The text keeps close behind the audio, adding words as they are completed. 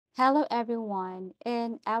Hello everyone.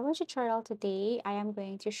 In our tutorial today, I am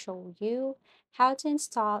going to show you how to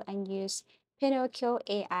install and use Pinokio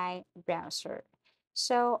AI browser.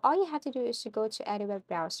 So all you have to do is to go to any web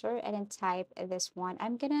browser and then type this one.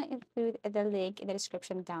 I'm gonna include the link in the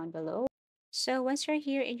description down below. So once you're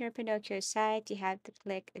here in your Pinocchio site, you have to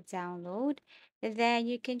click download. Then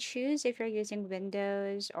you can choose if you're using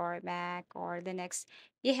Windows or Mac or Linux.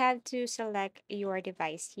 You have to select your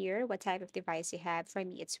device here, what type of device you have. For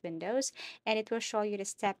me, it's Windows, and it will show you the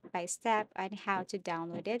step by step on how to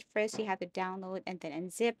download it. First, you have to download and then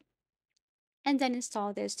unzip and then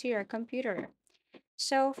install this to your computer.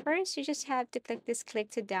 So first, you just have to click this click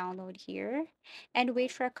to download here and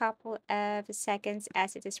wait for a couple of seconds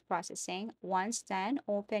as it is processing. Once done,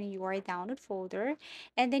 open your download folder.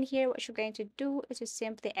 And then here, what you're going to do is to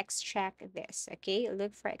simply extract this, okay?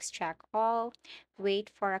 Look for extract all. Wait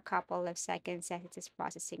for a couple of seconds as it is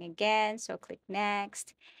processing again. So click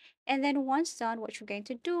next. And then once done, what you're going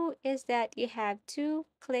to do is that you have to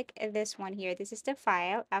click this one here. This is the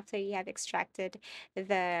file after you have extracted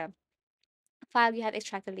the file you have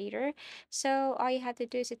extracted later. So all you have to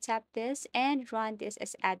do is to tap this and run this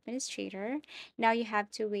as administrator. Now you have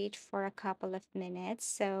to wait for a couple of minutes.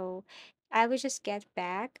 So I will just get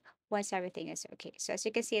back once everything is okay. So as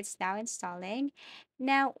you can see, it's now installing.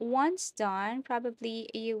 Now, once done, probably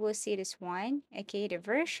you will see this one. Okay, the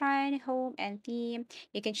version, home, and theme.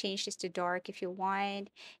 You can change this to dark if you want.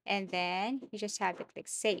 And then you just have to click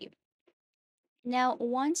save. Now,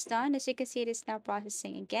 once done, as you can see, it is now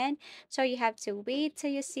processing again. So you have to wait till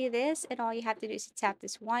you see this, and all you have to do is to tap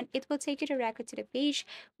this one. It will take you directly to the page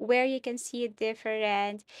where you can see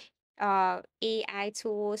different AI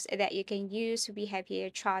tools that you can use. We have here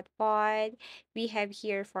chatbot, we have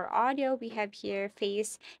here for audio, we have here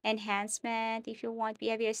face enhancement. If you want, we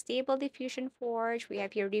have here stable diffusion forge, we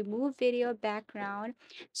have here remove video background.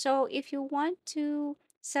 So if you want to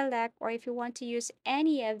select or if you want to use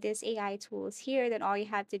any of these AI tools here, then all you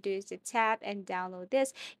have to do is to tap and download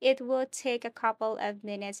this. It will take a couple of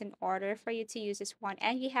minutes in order for you to use this one,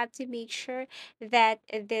 and you have to make sure that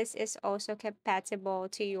this is also compatible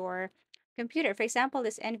to your computer. For example,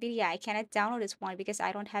 this NVIDIA, I cannot download this one because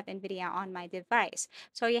I don't have NVIDIA on my device.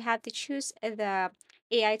 So you have to choose the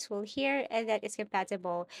AI tool here and that is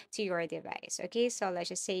compatible to your device. Okay, so let's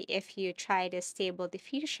just say if you try the stable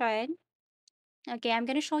diffusion. Okay, I'm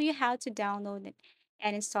going to show you how to download it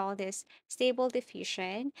and install this stable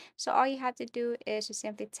diffusion. So all you have to do is to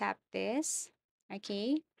simply tap this.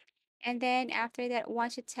 Okay, and then after that,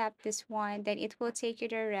 once you tap this one, then it will take you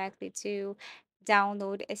directly to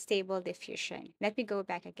download a stable diffusion. Let me go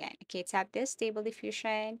back again. Okay, tap this stable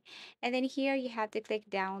diffusion. And then here you have to click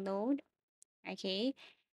download. Okay.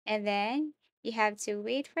 And then you have to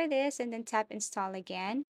wait for this and then tap install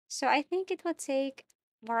again. So I think it will take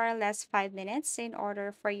more or less 5 minutes in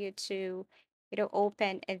order for you to,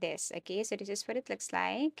 open this. Okay. So this is what it looks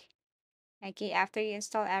like. Okay, after you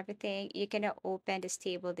install everything, you can open the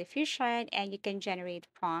Stable Diffusion and you can generate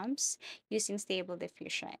prompts using Stable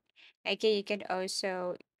Diffusion. Okay, you can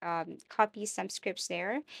also copy some scripts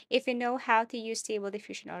there. If you know how to use Stable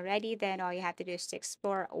Diffusion already, then all you have to do is to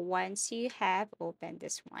explore once you have opened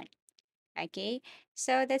this one. Okay,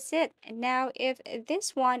 so that's it. Now, if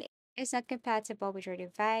this one is not compatible with your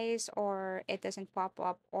device or it doesn't pop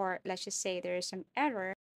up, or let's just say there is some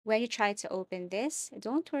error when you try to open this,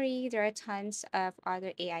 don't worry, there are tons of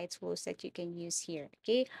other AI tools that you can use here.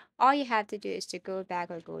 Okay, all you have to do is to go back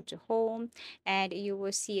or go to home, and you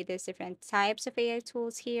will see there's different types of AI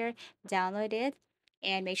tools here. Download it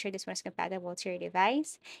and make sure this one is compatible to your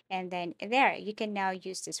device. And then there, you can now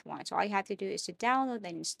use this one. So all you have to do is to download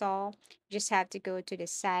and install. You just have to go to the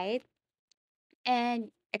site and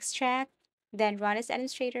extract, then run as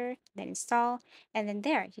administrator, then install, and then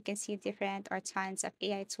there you can see different or tons of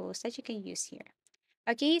AI tools that you can use here.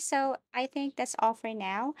 Okay, so I think that's all for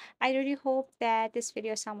now. I really hope that this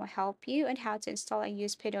video somewhat help you on how to install and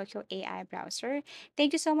use Pinocchio AI browser.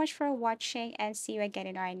 Thank you so much for watching and see you again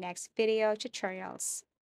in our next video tutorials.